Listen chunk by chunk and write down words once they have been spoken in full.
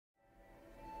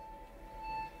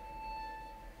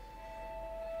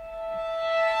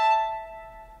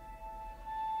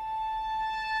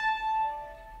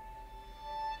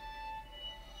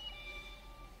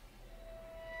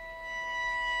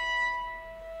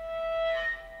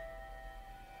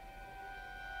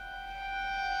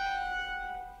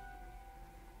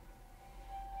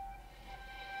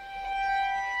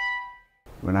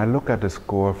When I look at a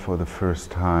score for the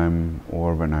first time,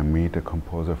 or when I meet a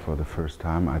composer for the first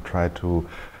time, I try to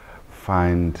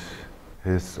find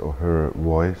his or her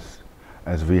voice.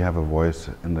 As we have a voice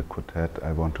in the quartet,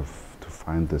 I want to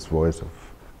find this voice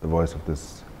the voice of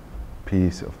this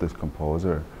piece, of this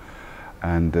composer.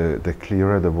 And the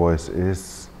clearer the voice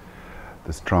is,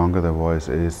 the stronger the voice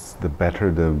is, the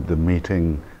better the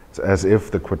meeting. It's as if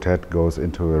the quartet goes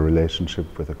into a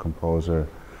relationship with a composer,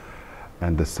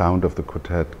 and the sound of the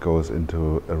quartet goes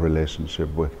into a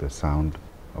relationship with the sound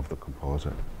of the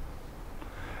composer.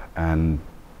 And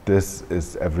this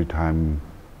is every time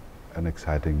an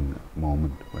exciting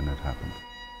moment when it happens.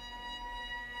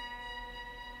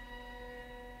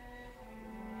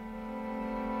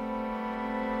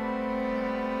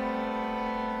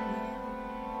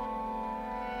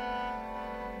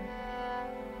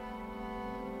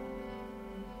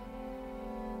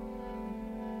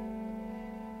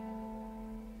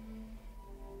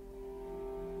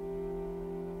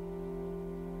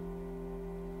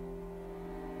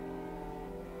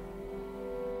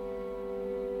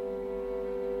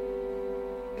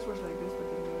 This works like this, but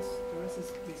then the rest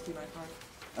is basically my part.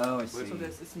 Oh, I see. So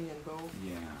it's me and Bo.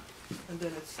 Yeah. And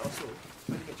then it's also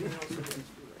material, so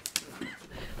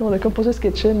then On a composé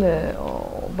Sketchin,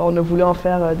 on a voulu en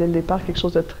faire dès le départ quelque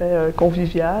chose de très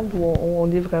convivial, où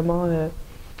on est vraiment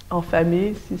en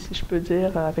famille, si je peux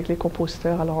dire, avec les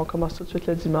compositeurs. Alors on commence tout de suite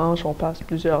le dimanche, on passe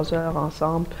plusieurs heures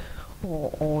ensemble,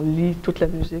 on lit toute la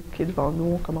musique qui est devant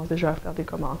nous, on commence déjà à faire des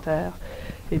commentaires.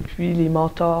 Et puis les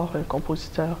mentors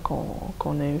compositeurs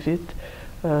qu'on invite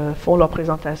font leur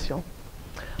présentation.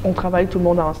 On travaille tout le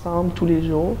monde ensemble tous les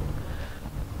jours.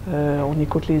 On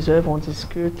écoute les œuvres, on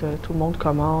discute, tout le monde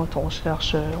commente, on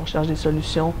cherche des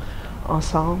solutions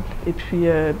ensemble. Et puis,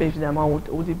 bien évidemment,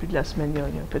 au début de la semaine, il y a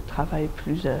un peu de travail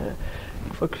plus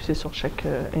focusé sur chaque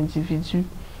individu,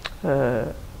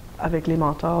 avec les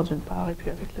mentors d'une part, et puis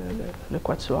avec le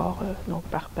Quatuor, donc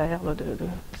par paire,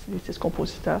 les 6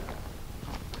 compositeurs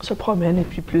se promènent. Et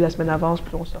puis, plus la semaine avance,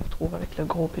 plus on se retrouve avec le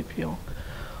groupe, et puis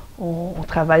on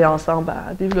travaille ensemble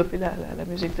à développer la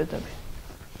musique de demain.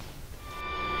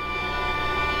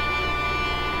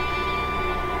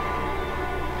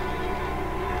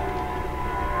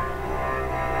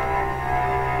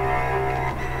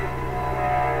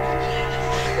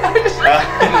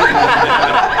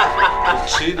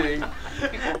 Cheating.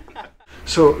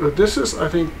 So this is, I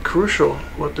think, crucial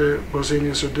what the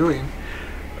Bozzinis are doing,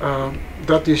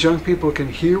 that these young people can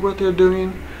hear what they're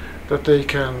doing, that they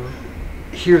can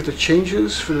hear the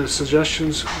changes for the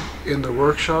suggestions in the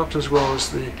workshops, as well as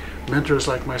the mentors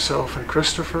like myself and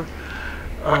Christopher.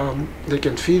 They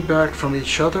can feedback from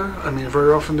each other. I mean,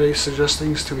 very often they suggest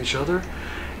things to each other,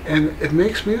 and it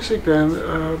makes music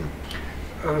then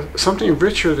something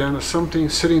richer than something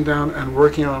sitting down and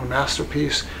working on a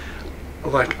masterpiece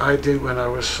like I did when I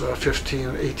was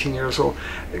 15, 18 years old,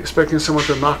 expecting someone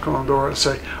to knock on the door and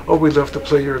say, oh, we'd love to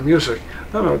play your music.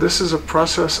 No, this is a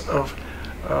process of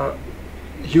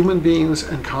human beings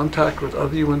in contact with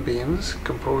other human beings,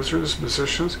 composers,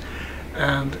 musicians,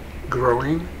 and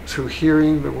growing through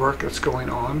hearing the work that's going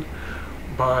on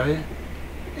by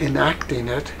enacting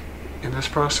it in this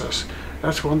process.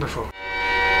 That's wonderful.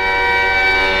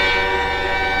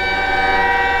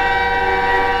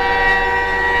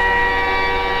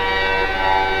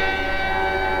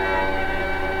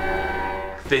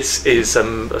 This is a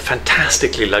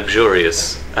fantastically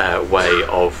luxurious way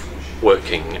of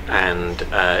working, and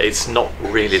it's not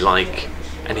really like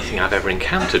anything I've ever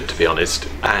encountered, to be honest,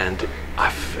 and I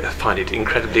find it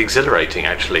incredibly exhilarating,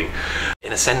 actually.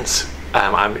 In a sense,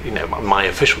 my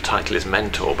official title is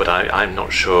mentor, but I'm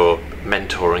not sure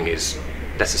mentoring is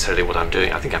necessarily what I'm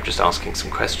doing. I think I'm just asking some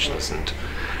questions, and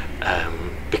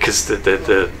because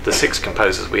the 6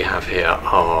 composers we have here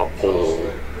are all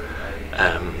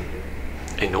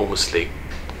enormously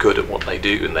good at what they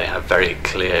do, and they have very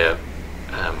clear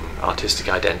artistic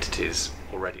identities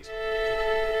already.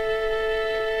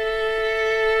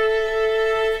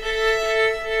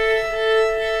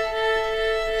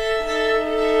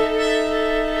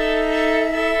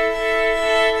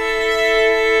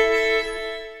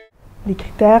 Les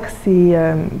critères, c'est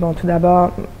bon, tout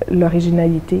d'abord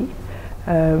l'originalité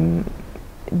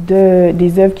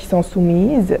des œuvres qui sont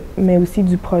soumises, mais aussi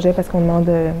du projet, parce qu'on demande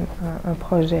un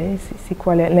projet. C'est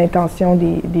quoi l'intention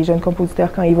des jeunes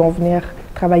compositeurs quand ils vont venir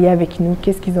travailler avec nous,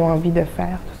 qu'est-ce qu'ils ont envie de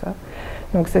faire, tout ça.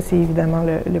 Donc ça, c'est évidemment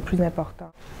le plus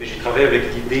important. J'ai travaillé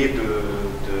avec l'idée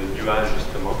de nuage,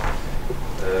 justement.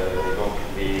 Donc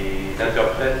les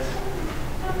interprètes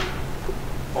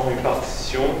ont une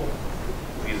partition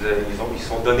où ils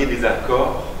sont donnés des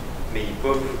accords, mais ils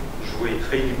peuvent jouer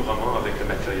très librement avec le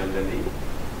matériel donné.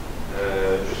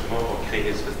 justement pour créer une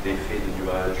espèce d'effet de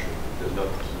nuage de notes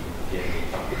qui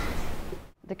viennent par.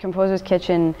 The Composer's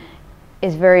Kitchen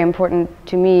is very important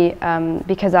to me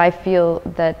because I feel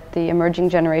that the emerging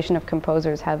generation of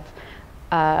composers have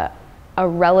a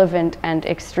relevant and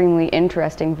extremely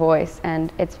interesting voice,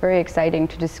 and it's very exciting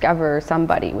to discover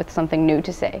somebody with something new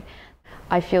to say.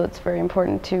 I feel it's very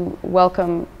important to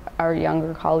welcome our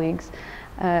younger colleagues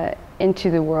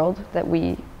into the world that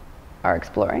we are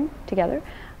exploring together.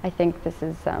 I think this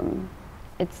is an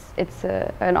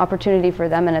opportunity for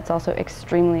them, and it's also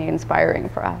extremely inspiring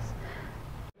for us.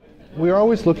 We're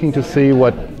always looking to see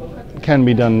what can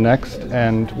be done next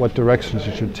and what directions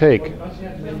it should take.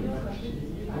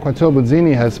 Quatuor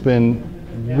Bozzini has been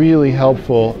really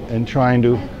helpful in trying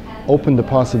to open the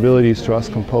possibilities to us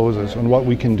composers on what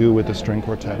we can do with the string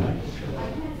quartet.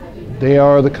 They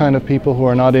are the kind of people who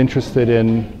are not interested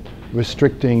in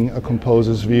restricting a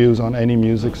composer's views on any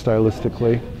music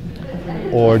stylistically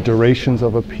or durations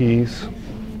of a piece.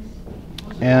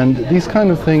 And these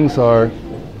kind of things are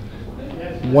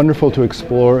wonderful to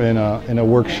explore in a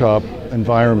workshop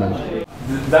environment.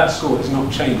 That score has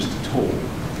not changed at all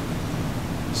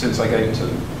since I gave it to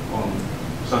them on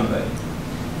Sunday.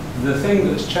 The thing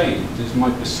that's changed is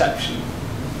my perception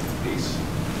of the piece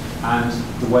and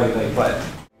the way they play it.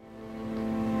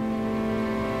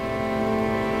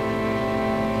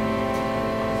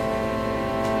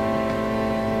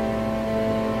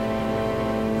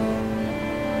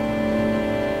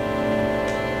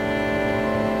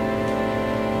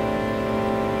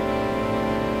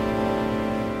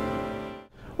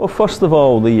 Well, first of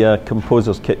all, the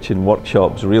Composer's Kitchen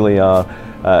workshops really are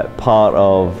part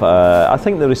of, I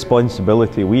think, the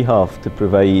responsibility we have to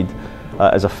provide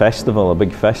as a festival, a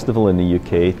big festival in the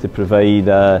UK, to provide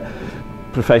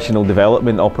professional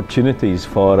development opportunities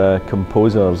for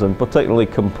composers, and particularly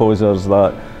composers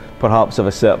that perhaps have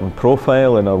a certain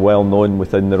profile and are well known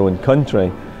within their own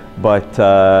country, but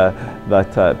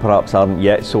that perhaps aren't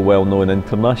yet so well known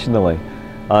internationally.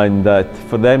 And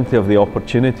for them to have the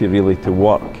opportunity really to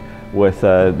work with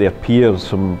their peers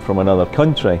from another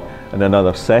country in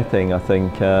another setting, I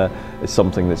think is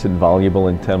something that's invaluable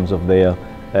in terms of their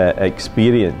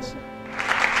experience.